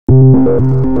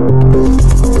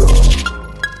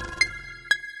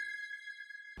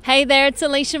Hey there, it's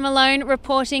Alicia Malone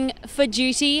reporting for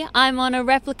duty. I'm on a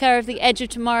replica of the Edge of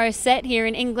Tomorrow set here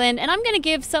in England, and I'm going to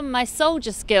give some of my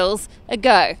soldier skills a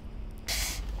go.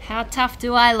 How tough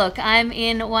do I look? I'm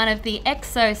in one of the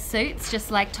exo suits,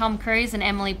 just like Tom Cruise and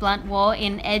Emily Blunt wore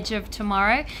in Edge of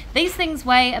Tomorrow. These things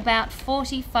weigh about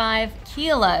 45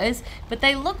 kilos, but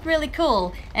they look really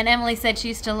cool. And Emily said she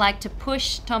used to like to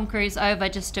push Tom Cruise over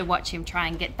just to watch him try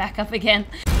and get back up again.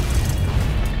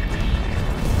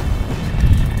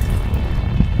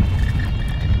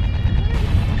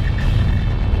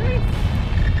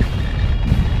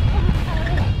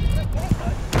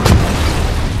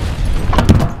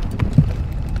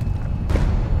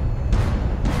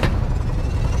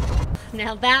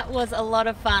 Now that was a lot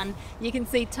of fun. You can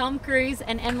see Tom Cruise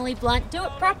and Emily Blunt do it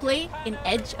properly in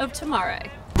Edge of Tomorrow.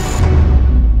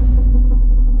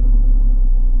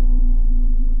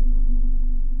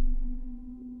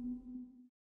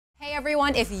 Hey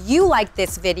everyone, if you liked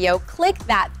this video, click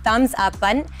that thumbs up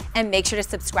button and make sure to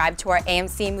subscribe to our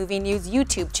AMC Movie News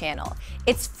YouTube channel.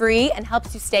 It's free and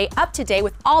helps you stay up to date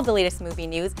with all the latest movie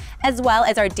news, as well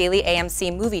as our daily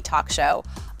AMC movie talk show.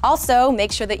 Also,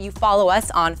 make sure that you follow us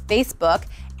on Facebook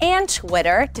and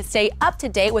Twitter to stay up to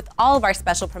date with all of our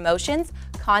special promotions,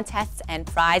 contests, and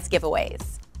prize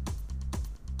giveaways.